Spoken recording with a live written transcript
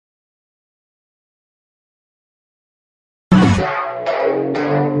Hello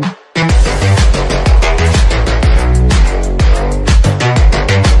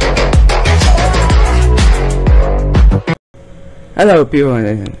people on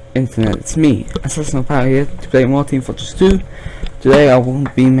the internet, it's me, Assassin Power here to play more tf2. Today I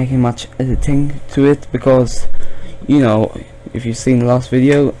won't be making much editing to it because, you know, if you've seen the last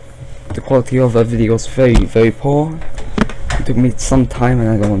video, the quality of that video was very poor. It took me some time and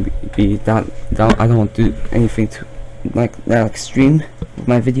I don't want to be that down. I don't want to do anything to like that extreme with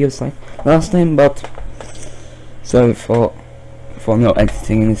my videos like last time, but so for no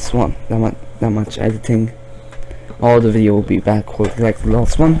editing in this one, that much editing. All the video will be bad quality like the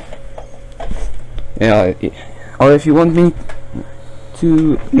last one. Yeah, or if you want me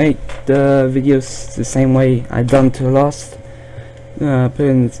to make the videos the same way I done to the last, put it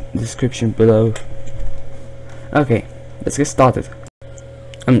in the description below. Okay, let's get started.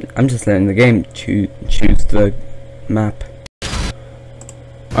 I'm just letting the game choose the map.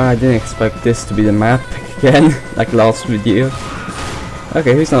 I didn't expect this to be the map again, like last video.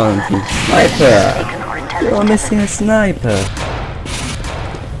 Okay, who's not on the team? Sniper! You're missing a sniper.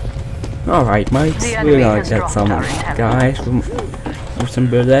 Alright, mates, we're gonna get some guys with some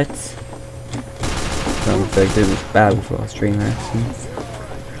bullets. Don't think this is bad with our stream accents.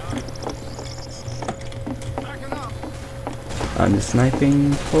 I'm just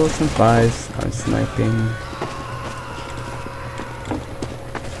sniping for some flies. I'm sniping.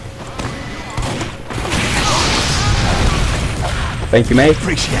 Thank you, mate.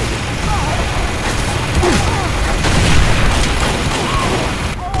 Appreciate it.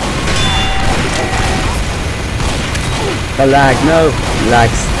 A lag, no,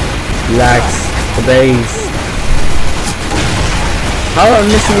 lags, for days. How am I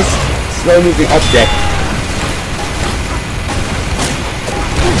missing this slow moving object?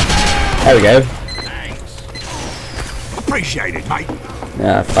 There we go. Thanks. Appreciate it, mate.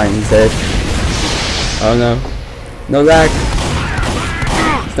 Yeah, fine, he said. Oh no. No lag.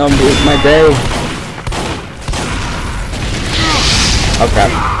 It's not my day. Oh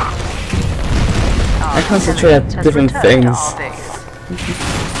crap. I concentrate at different things.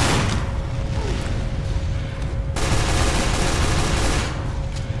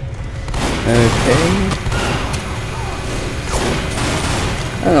 Okay.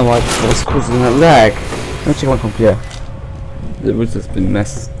 I don't know what was causing that lag. Let's check my computer. The route has been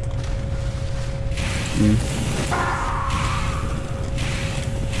messed.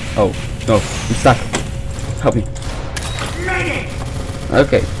 Oh no, I'm stuck. Help me.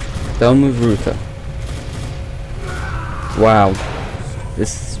 Okay, don't move router. Wow,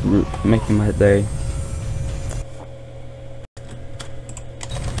 this is making my day.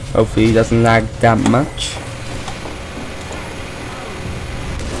 Hopefully it doesn't lag that much.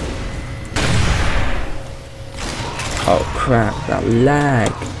 Oh crap, that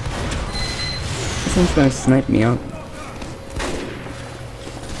lag. Someone's trying to snipe me out.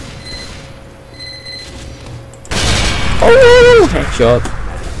 Oh, headshot.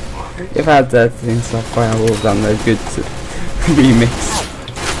 If I had that in software, I would have done a good remix.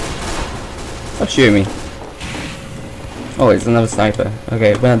 Stop shooting me. Oh, it's another sniper.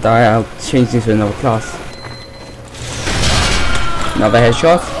 Okay, when I die, I'll change into another class. Another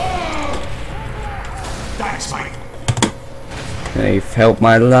headshot. Thanks, mate. You've helped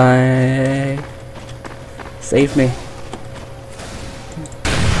my life. Save me.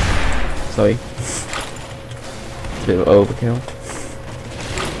 Sorry. It's a bit of overkill.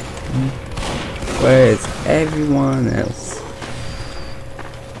 Where is everyone else?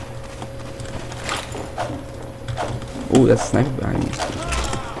 Oh, that's a sniper behind me.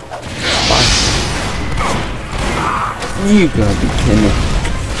 You gotta be kidding me.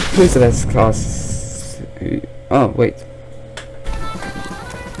 Who's the best class? Oh, wait.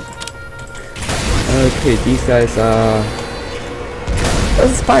 Okay, these guys are...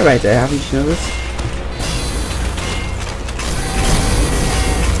 There's a spy right there, haven't you noticed?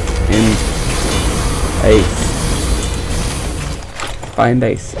 In base. Fine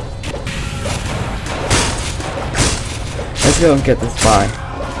base. Let's go and get the spy.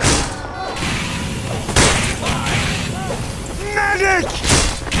 Medic!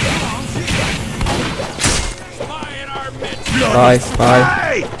 Spy.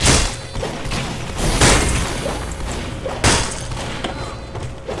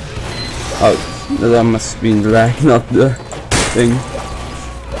 Oh, that must be the lag, not the thing.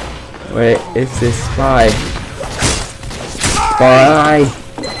 Where is this spy? Spy!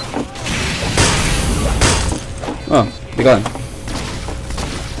 Oh, they got him.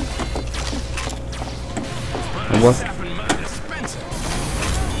 What?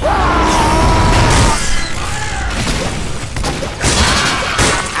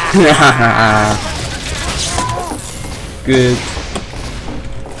 Good.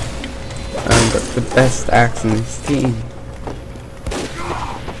 And got the best axe in this team.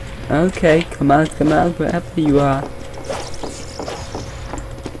 Okay, come out, wherever you are.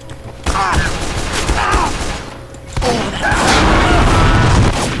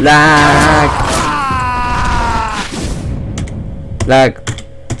 Lag! Lag!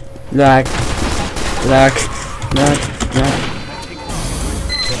 Lag! Lag! Lag! Lag!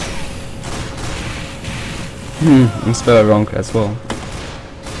 I spelled it wrong as well.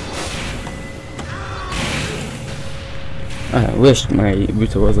 I wish my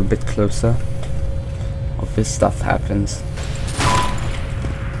router was a bit closer. Or this stuff happens.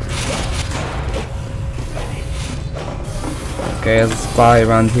 Okay, there's a spy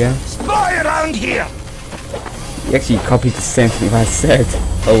around here. Spy around here! He actually copied the same thing I said.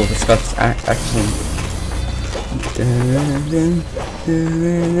 Oh, the Scott's action.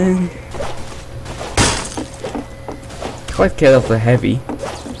 Quite scared of the heavy.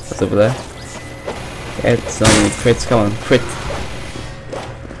 What's over there? Yeah, it's only crits. Come on, crit.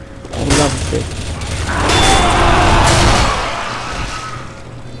 I love crit.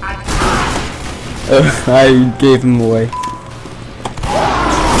 Oh, I gave him away.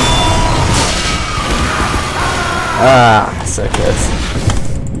 Ah, so close.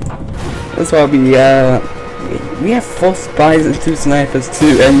 That's why we have 4 spies and 2 snipers,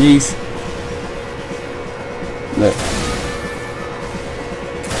 2 NGs. No.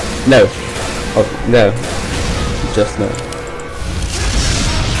 No. Oh, no. Just no.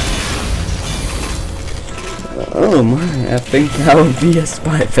 Oh my, I think that would be a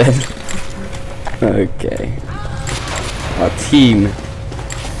spy then. Okay. Our team.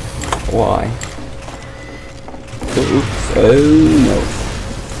 Why? Oops, oh no.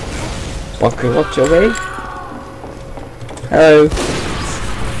 Walker, watch your way. Hello.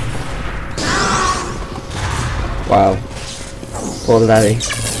 Wow. Poor laddie.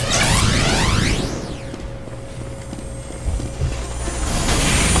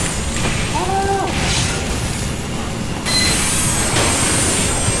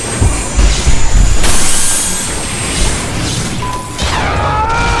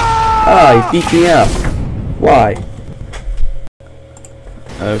 Ah, he beat me up. Why?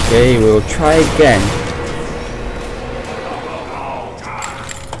 Okay, we'll try again.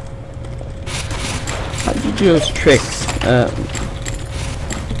 How do you do those tricks?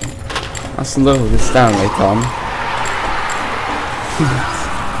 I'll slow this down later on.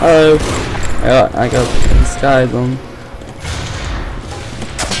 Hello. I got this guy's on.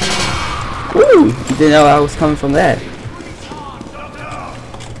 Woo! You didn't know I was coming from there.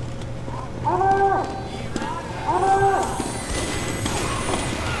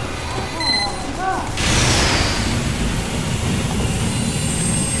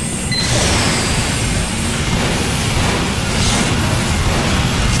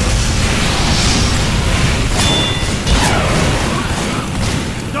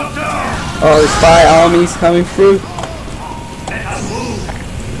 Oh, the spy army's coming through.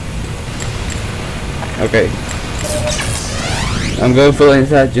 Okay. I'm going for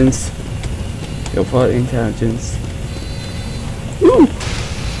intelligence. Go for intelligence. Woo!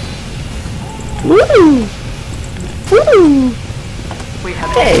 Woo! Woo! We have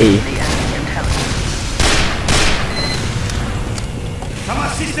hey! the enemy intelligence. Some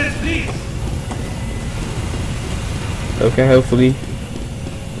assistance, please! Okay, hopefully.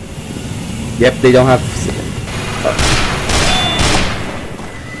 Yep, they don't have.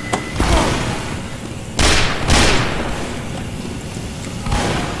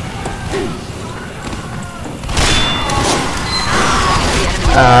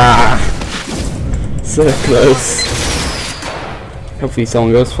 Ah, so close. Hopefully,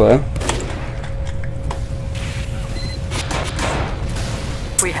 someone goes for it.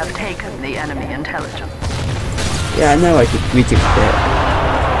 We have taken the enemy intelligence. Yeah, I know I could reach it there.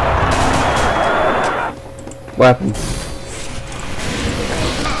 What happened?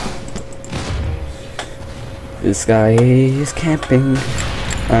 This guy is camping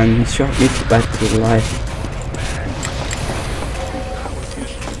and shot me back to life.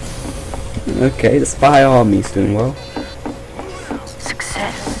 Okay, the spy army's doing well.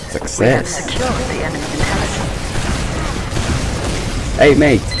 Success. Success. We have secured the enemy intelligence. Hey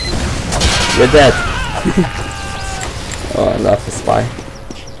mate, you're dead. Oh, I love the spy.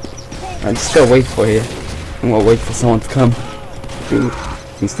 I'm just gonna wait for you. I'm gonna wait for someone to come. Ooh,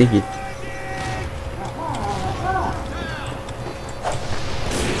 I'm sneaky.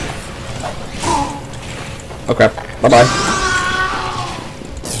 Okay, bye bye.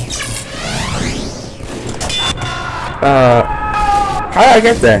 How did I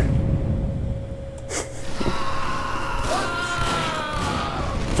get there?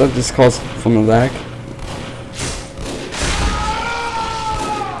 That just caused from a lag.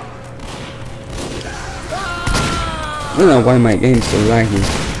 I don't know why my game's so laggy.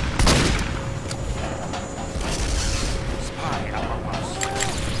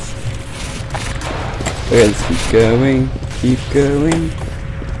 Okay, let's keep going. Keep going.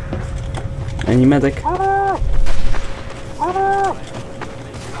 Any medic?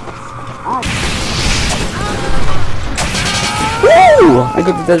 Woo! I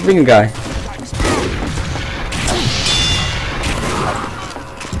got the dead ringer guy.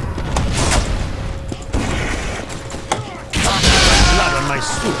 Blood on my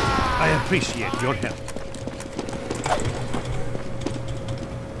suit. I appreciate your help.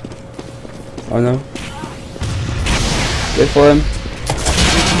 Oh no. Wait for him.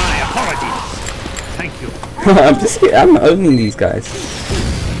 My apologies. Thank you. I'm owning these guys.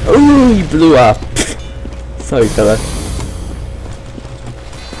 Oh, he blew up. Sorry, fella.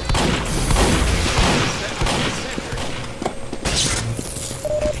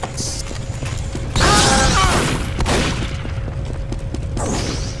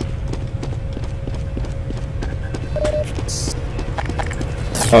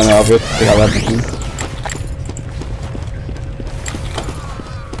 Oh no, I'll rip the hell out of him.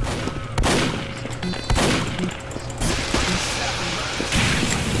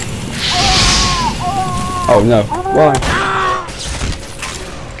 Oh no, why?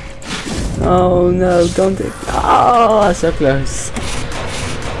 Oh no, don't do it. Oh, so close.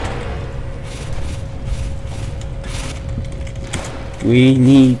 We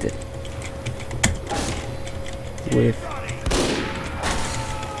need with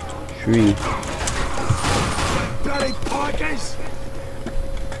 3. Bloody pikers!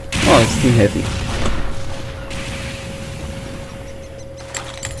 Oh, it's too heavy.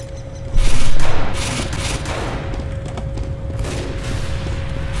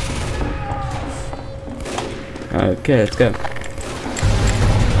 Okay, let's go.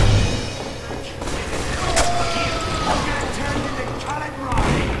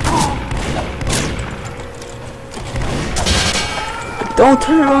 Don't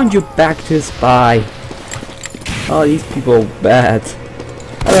turn around your back to the spy. Oh, these people are bad.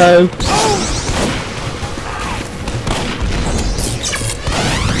 Hello.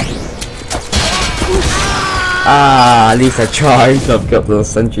 Ah, at least I tried. I've got the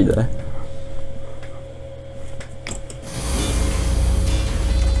sentry there.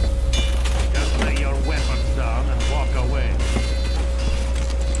 Just lay your weapons down and walk away.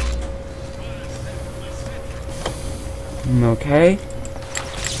 Okay.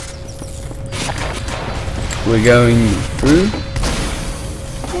 We're going through.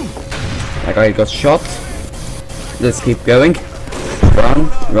 That guy got shot. Let's keep going. Run,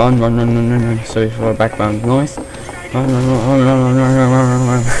 run, run, run, run, run, run. Sorry for background noise. Run, run, run, run, run, run, run, run, run,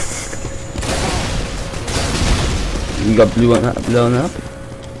 run. You got blown up.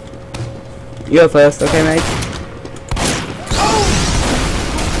 You're first, okay, mate?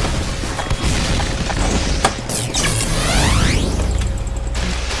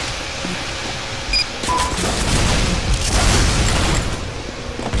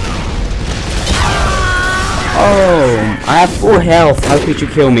 Oh, I have full health. How could you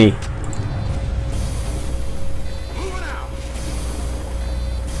kill me?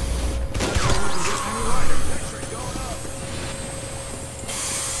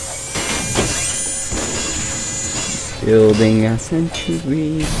 Building a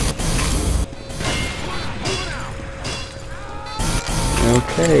century.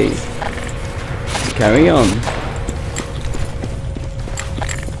 Okay. Carry on.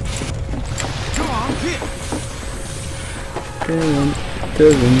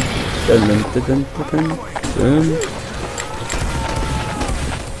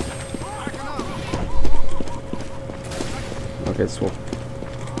 Okay, swap.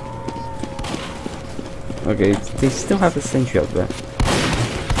 Okay, they still have a sentry up there.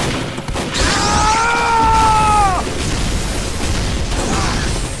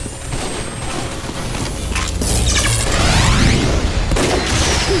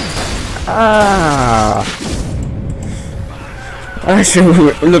 Ah! I should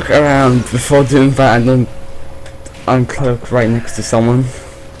look around before doing that and then uncloak right next to someone.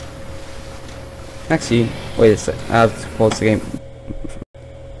 Actually, wait a sec, I have to pause the game.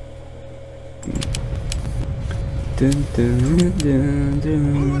 Dun, dun, dun,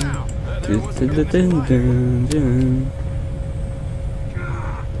 dun. Dun, dun, dun, dun, dun.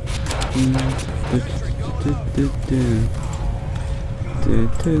 Dun,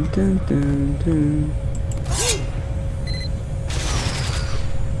 dun, dun, dun, dun.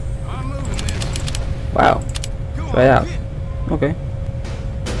 Wow. Try it out. Okay.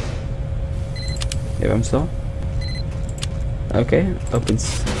 Here I'm still. Okay,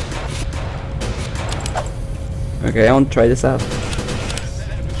 opens. Okay, I want to try this out.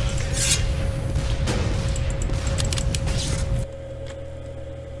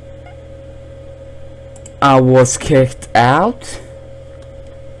 I was kicked out?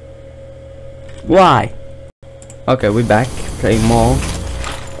 Why? Okay, we're back, playing more.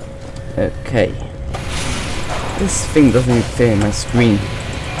 Okay. This thing doesn't even fit in my screen.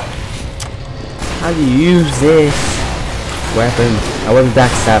 How do you use this weapon? I want to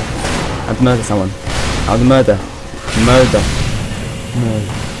backstab. I'd murder someone. I would murder. Murder.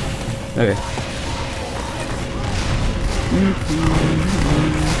 Okay.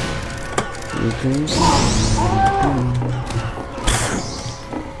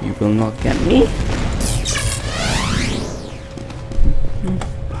 You will not get me.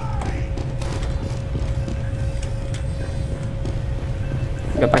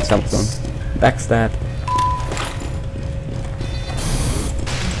 Got backstab zone. Backstab.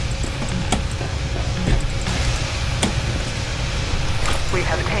 We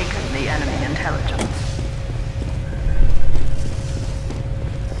have taken the enemy intelligence.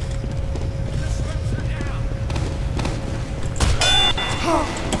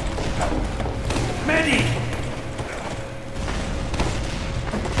 Medic!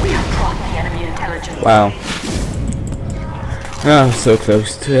 We have brought the enemy intelligence. Wow. Oh, so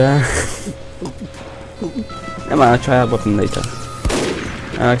close to I might try that weapon later.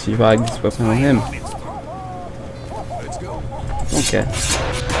 I'll actually try this weapon on him. Okay.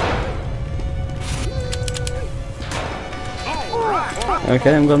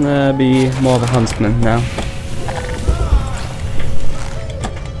 Okay, I'm gonna be more of a huntsman now.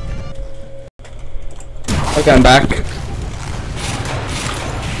 Okay, I'm back.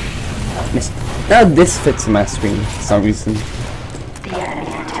 Miss. Now this fits my screen for some reason. The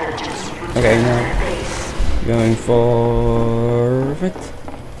enemy intelligence. Okay, now going for it.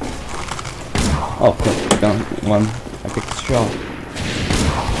 Oh, cool. Down one. I picked a shot.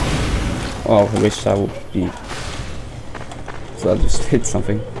 Oh, I wish I would be. So I just hit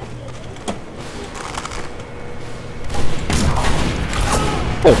something.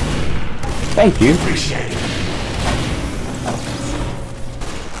 Oh, thank you. Appreciate it.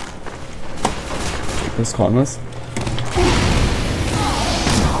 Those corners.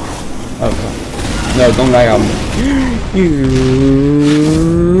 Oh god. No, don't lag on me. You.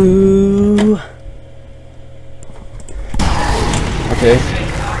 Okay.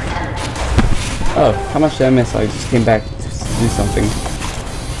 Oh, how much did I miss? I just came back to do something.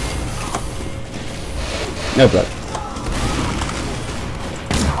 No blood.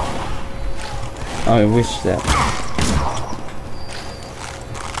 I wish that.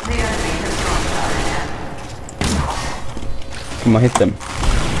 Come on, hit them.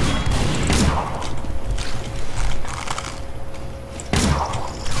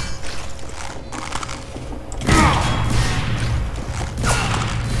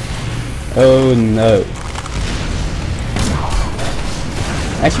 Oh no.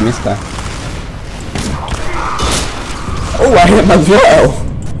 I actually missed that. Oh, I hit him as well!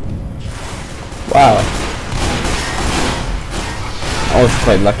 Wow. I was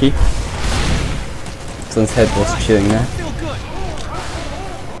quite lucky. Son's head was chilling there.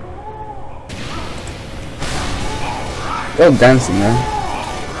 Go dancing, man.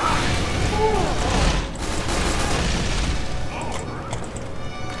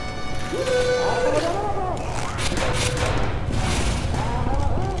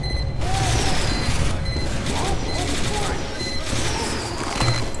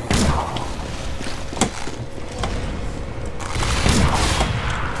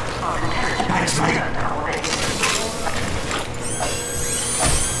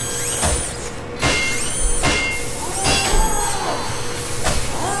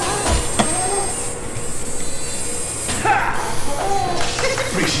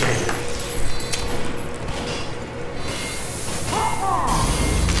 Appreciate it.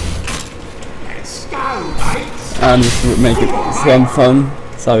 Let's go, mate. I'm just making some fun.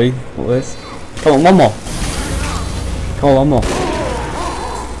 Sorry for this. Come on, one more. Come on, one more.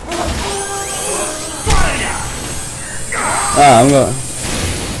 Ah, I'm gonna.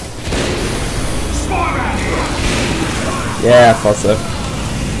 Yeah, I thought so.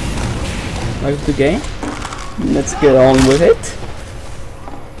 Like the game. Let's get on with it.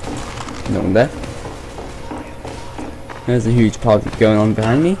 No one there. There's a huge party going on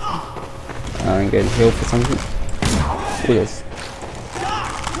behind me. I'm getting healed for something. Look at this.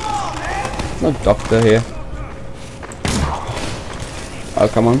 There's no doctor here. Oh,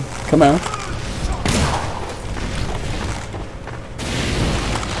 come on. Come on.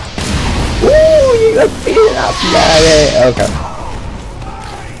 Look, beat it up. Yeah, okay.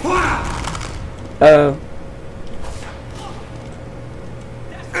 Oh.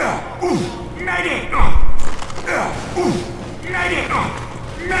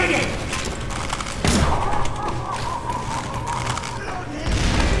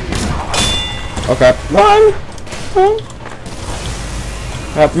 Okay, run! Run!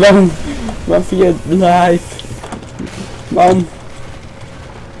 Run! Run for your life! Mom!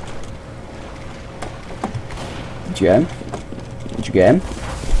 Did you get him? Did you get him?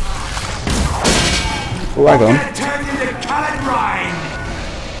 Oh, I got him.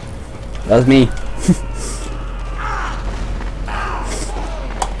 That was me.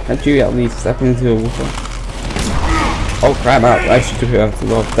 Can't you at least step into the water? Oh crap, that actually took out a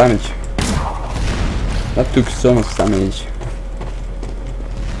lot of damage. That took so much damage.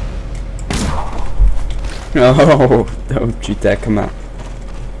 No, don't you dare come out.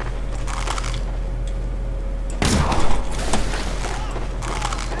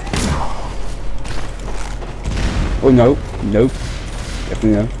 Oh no, nope.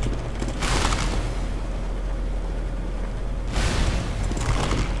 Definitely no.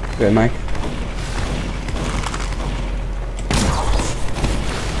 Good, Mike.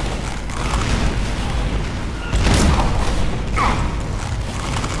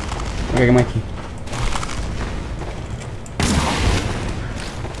 Okay, Mikey.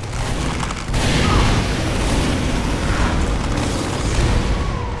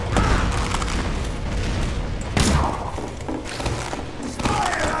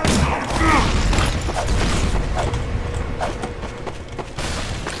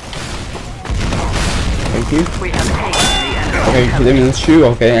 Thank you. We have taken the enemy. Okay, hit him in the shoe.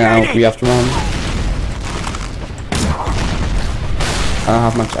 Okay, now we have to run. I don't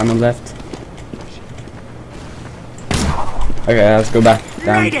have much ammo left. Okay, let's go back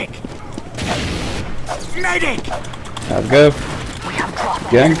down. Let's go. We have brought the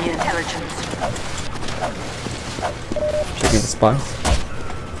Going. enemy intelligence. Checking the spies.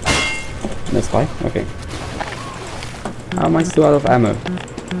 No spy? Okay. How am I still out of ammo?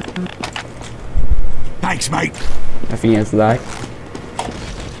 Thanks, mate. I think it's lag.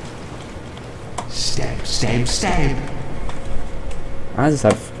 Stab, stab, stab. I just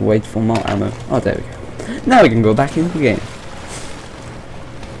have to wait for more ammo. Oh, there we go. Now we can go back into the game.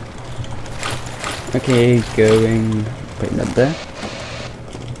 Okay, going. Putting that there.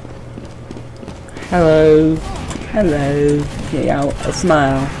 Hello. Hello. Get out a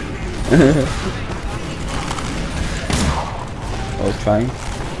smile. Oh, trying.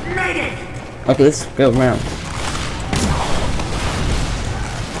 Okay, let's go around.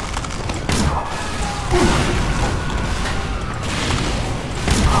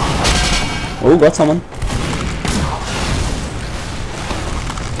 Oh, got someone.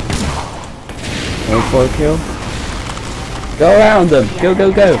 Going for a kill. Go around them. Go,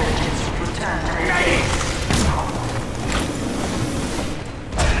 go, go.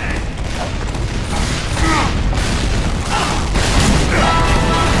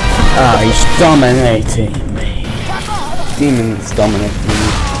 Ah, he's dominating me. Demon's dominating me.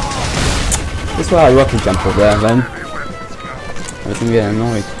 That's why I rocket jump over there then. I was gonna get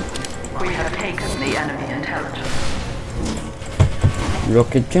annoyed. We have taken the enemy intelligence.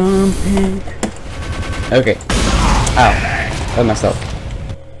 Rocket jumping. Okay. Ow. Hurt myself.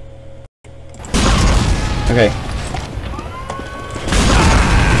 Okay.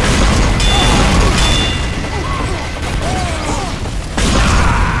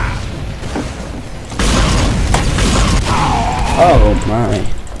 Oh my.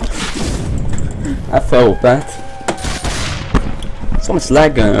 I felt that. So much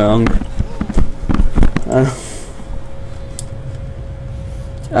lag going on.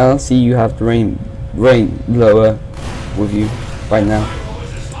 I don't see you have the rain blower with you right now.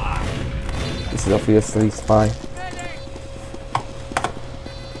 This is obviously spy.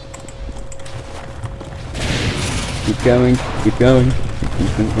 Keep going, keep going,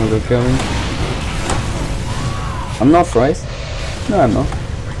 keep going. I'm not fries. No, I'm not.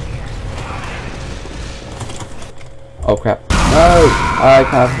 Oh crap. No! I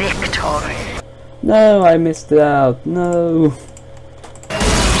can't. Victory. No, I missed it out. No.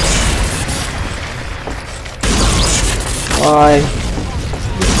 Why?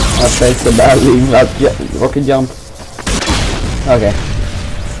 I played so badly that rocket jump. Okay.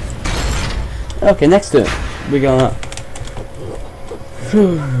 Okay, next turn. We're gonna...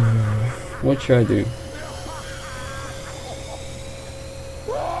 What should I do?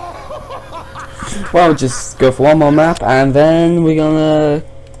 Well, just go for one more map, and then we're gonna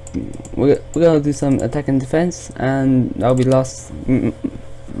do some attack and defense, and that'll be last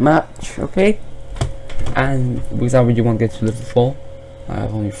match. Okay. And because I really want to get to level 4, I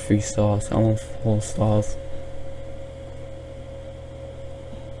have only 3 stars. I want 4 stars.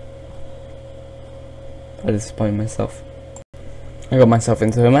 I disappointed myself. I got myself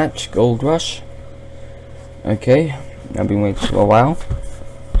into a match, Gold Rush. Okay, I've been waiting for a while.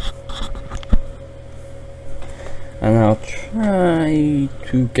 And I'll try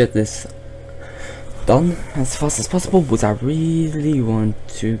to get this done as fast as possible, but I really want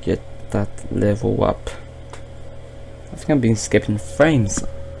to get that level up. I think I've been skipping frames.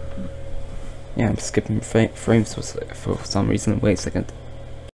 Yeah, I'm skipping frames for some reason. Wait a second.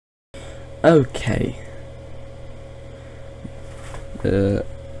 Okay. The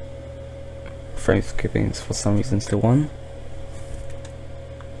frame skipping is for some reason still on.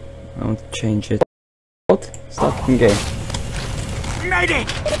 I want to change it. What? Start the game.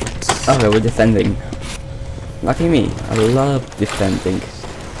 Okay, we're defending. Lucky me, I love defending.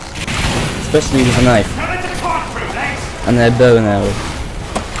 Especially with a knife. And a bow and arrow.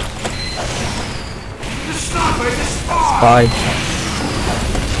 Spy.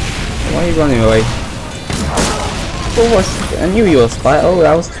 Why are you running away? Oh, I knew you were a spy. Oh,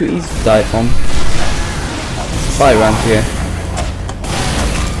 that was too easy to die from. Spy around here.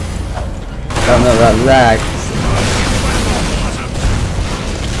 Oh no, that lag.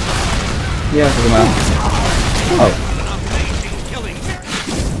 Yeah, for the man. Oh.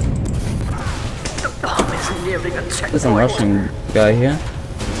 There's some Russian guy here.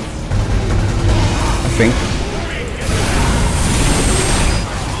 I think.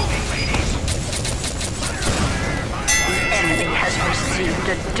 The enemy has received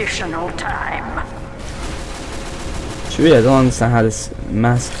additional time. Really, I don't understand how this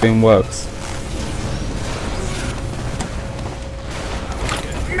mask thing works.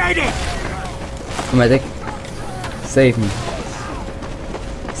 Medic, save me.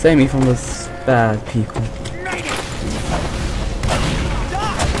 Save me from this bad people.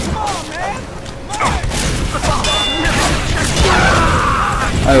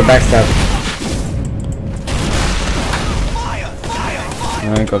 Oh, backstab.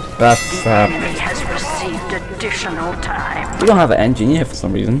 I got backstab. Enemy has received additional time. We don't have an engine here for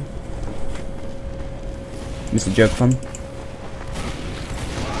some reason. Mr. Joke Fun.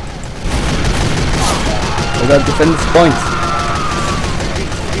 We gotta defend this point.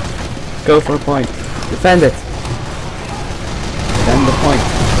 Go for a point. Defend it. Defend the point.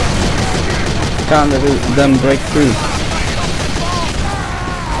 Can't let them break through.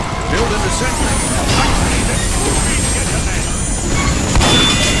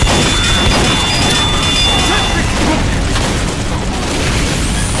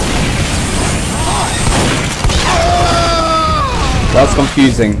 That's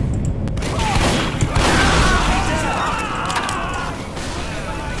confusing.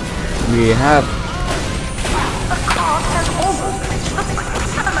 We have.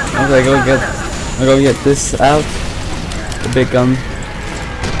 Okay, go get this out. The big gun.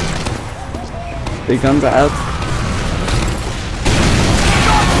 Big guns are out.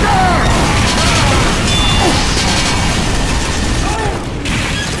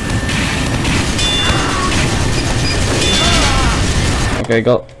 Okay,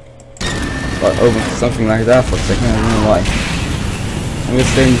 got over something like that for a second. I don't know why. I'm gonna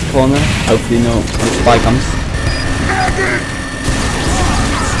stay in this corner. Hopefully, no spy comes.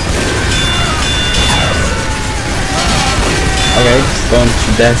 Okay, don't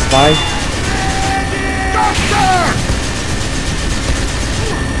shoot that spy.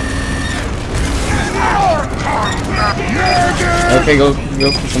 Okay, go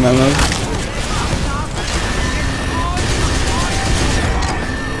for some ammo.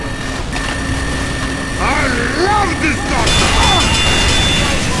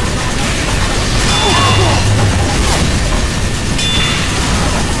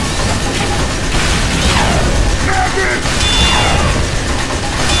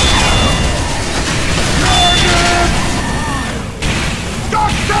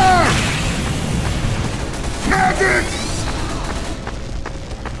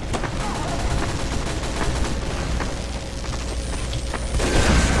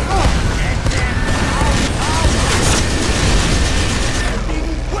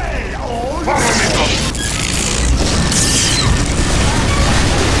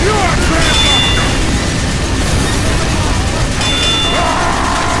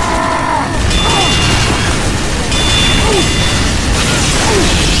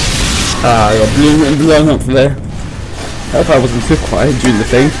 I got blown up there. I hope I wasn't too quiet during the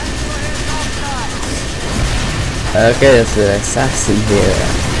thing. Okay, there's an assassin here.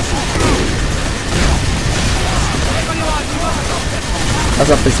 That's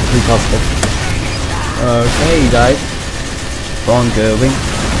not physically possible. Okay, he died. Keep on going.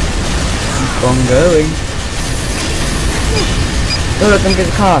 Keep on going. Oh, let them get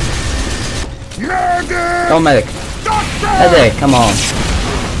the car. Go medic. Medic, come on.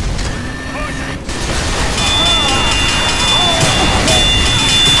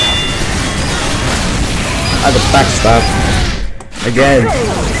 I got backstab. Again.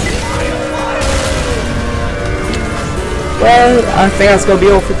 Well, I think that's gonna be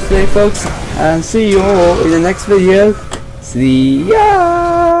all for today, folks. And see you all in the next video. See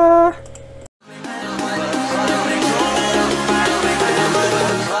ya!